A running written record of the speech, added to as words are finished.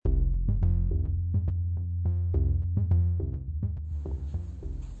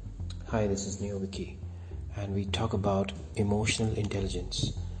Hi, this is NeoWiki, and we talk about emotional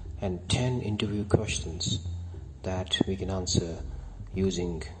intelligence and 10 interview questions that we can answer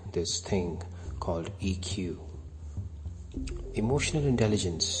using this thing called EQ. Emotional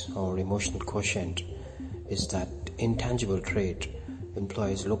intelligence or emotional quotient is that intangible trait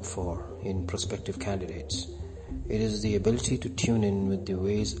employees look for in prospective candidates. It is the ability to tune in with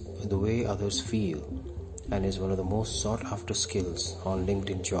the way others feel, and is one of the most sought after skills on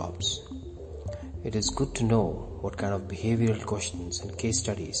LinkedIn jobs. It is good to know what kind of behavioral questions and case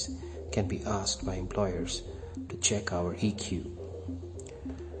studies can be asked by employers to check our EQ.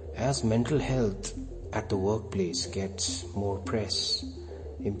 As mental health at the workplace gets more press,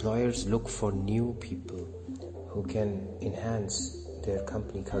 employers look for new people who can enhance their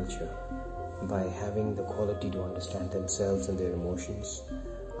company culture by having the quality to understand themselves and their emotions,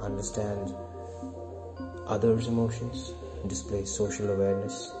 understand others' emotions, display social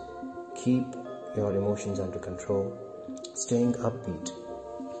awareness, keep your emotions under control, staying upbeat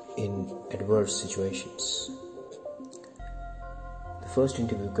in adverse situations. The first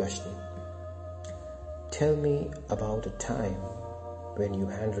interview question: tell me about a time when you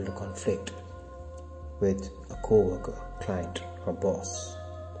handled a conflict with a co-worker, client, or boss.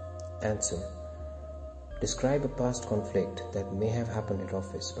 Answer: describe a past conflict that may have happened at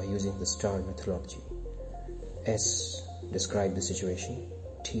office by using the STAR methodology. S. Describe the situation.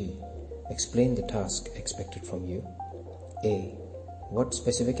 T. Explain the task expected from you. A. What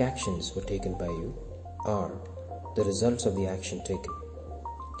specific actions were taken by you? R. The results of the action taken.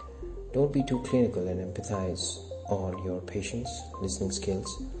 Don't be too clinical and empathize on your patience, listening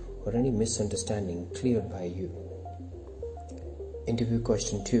skills, or any misunderstanding cleared by you. Interview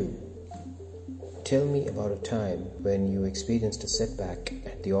question 2. Tell me about a time when you experienced a setback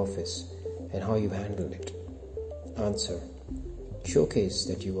at the office and how you handled it. Answer: showcase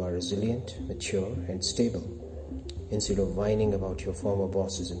that you are resilient, mature, and stable instead of whining about your former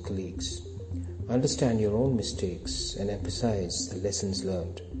bosses and colleagues. Understand your own mistakes and emphasize the lessons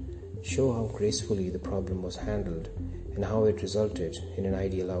learned. Show how gracefully the problem was handled and how it resulted in an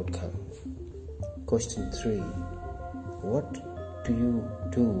ideal outcome. Question 3. What do you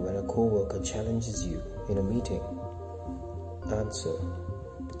do when a co-worker challenges you in a meeting? Answer: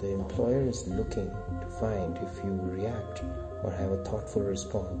 the employer is looking to find if you react or have a thoughtful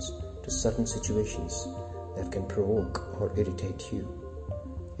response to certain situations that can provoke or irritate you.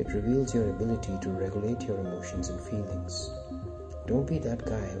 It reveals your ability to regulate your emotions and feelings. Don't be that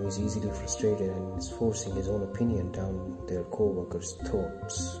guy who is easily frustrated and is forcing his own opinion down their co-workers'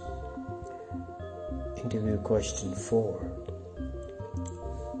 throats. Interview question 4.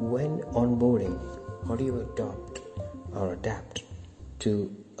 When onboarding, how do you adopt or adapt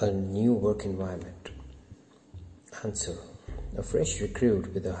to a new work environment? Answer: a fresh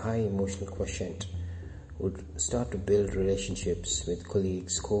recruit with a high emotional quotient would start to build relationships with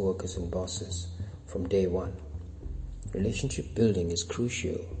colleagues, co-workers, and bosses from day one. Relationship building is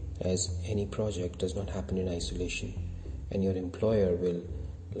crucial, as any project does not happen in isolation, and your employer will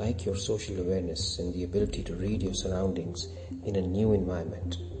like your social awareness and the ability to read your surroundings in a new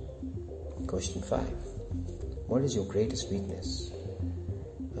environment. Question 5. What is your greatest weakness?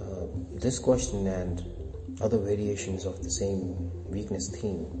 This question and other variations of the same weakness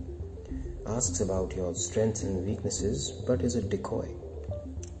theme asks about your strengths and weaknesses, but is a decoy.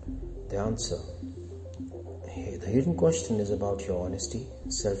 The answer: the hidden question is about your honesty,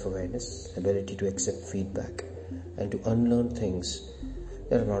 self-awareness, ability to accept feedback, and to unlearn things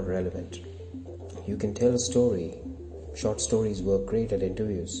that are not relevant. You can tell a story. Short stories work great at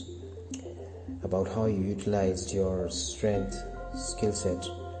interviews about how you utilized your strength, skill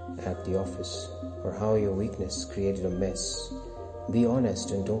set at the office, or how your weakness created a mess. Be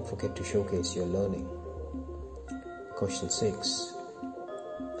honest and don't forget to showcase your learning. Question 6.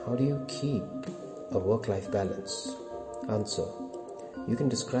 How do you keep a work-life balance? Answer: you can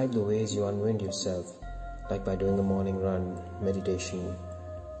describe the ways you unwind yourself, like by doing a morning run, meditation,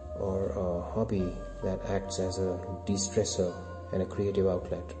 or a hobby that acts as a de-stressor and a creative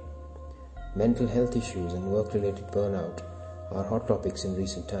outlet. Mental health issues and work-related burnout are hot topics in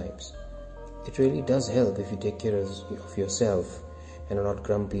recent times. It really does help if you take care of yourself and are not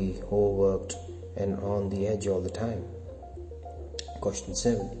grumpy, overworked, and on the edge all the time. Question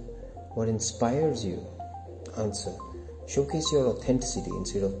 7. What inspires you? Answer: showcase your authenticity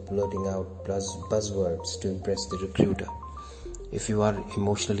instead of blurting out buzzwords to impress the recruiter. If you are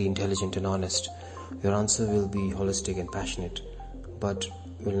emotionally intelligent and honest, your answer will be holistic and passionate, but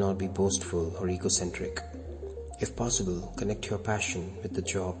will not be boastful or egocentric. If possible, connect your passion with the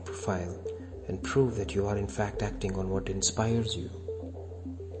job profile and prove that you are in fact acting on what inspires you.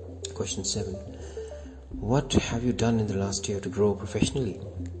 Question 7. What have you done in the last year to grow professionally?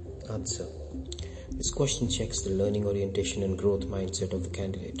 Answer. This question checks the learning orientation and growth mindset of the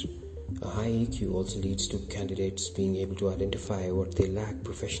candidate. A high EQ also leads to candidates being able to identify what they lack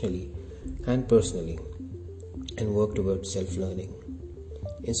professionally and personally and work towards self-learning.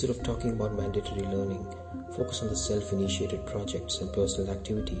 Instead of talking about mandatory learning, focus on the self-initiated projects and personal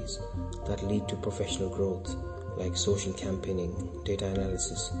activities that lead to professional growth, like social campaigning, data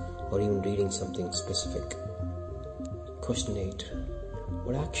analysis, or even reading something specific. Question 8.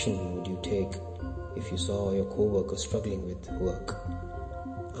 What action would you take if you saw your co-worker struggling with work?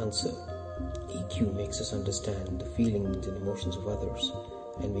 Answer. EQ makes us understand the feelings and emotions of others,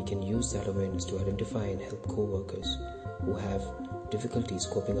 and we can use that awareness to identify and help co-workers who have difficulties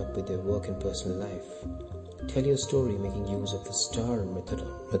coping up with their work and personal life. Tell your story making use of the STAR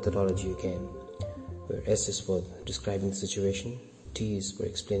methodology again, where S is for describing the situation, T is for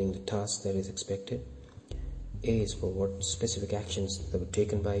explaining the task that is expected, A is for what specific actions that were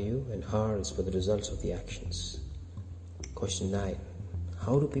taken by you, and R is for the results of the actions. Question 9.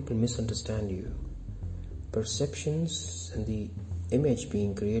 How do people misunderstand you? Perceptions and the image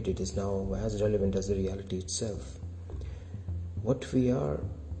being created is now as relevant as the reality itself. What we are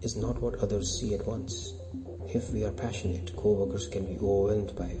is not what others see at once. If we are passionate, co-workers can be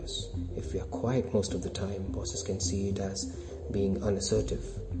overwhelmed by us. If we are quiet most of the time, bosses can see it as being unassertive.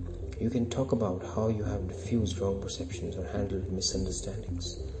 You can talk about how you have diffused wrong perceptions or handled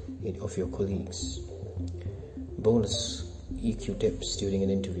misunderstandings of your colleagues. Bonus EQ tips during an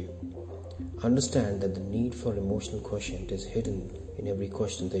interview. Understand that the need for emotional quotient is hidden in every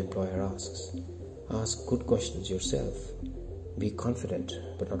question the employer asks. Ask good questions yourself. Be confident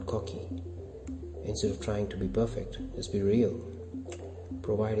but not cocky. Instead of trying to be perfect, just be real.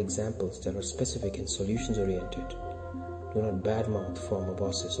 Provide examples that are specific and solutions oriented. Do not badmouth former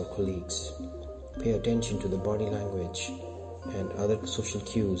bosses or colleagues. Pay attention to the body language and other social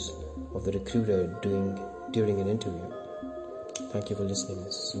cues of the recruiter during an interview. Thank you for listening.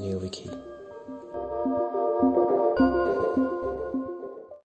 This is Neil Vicky.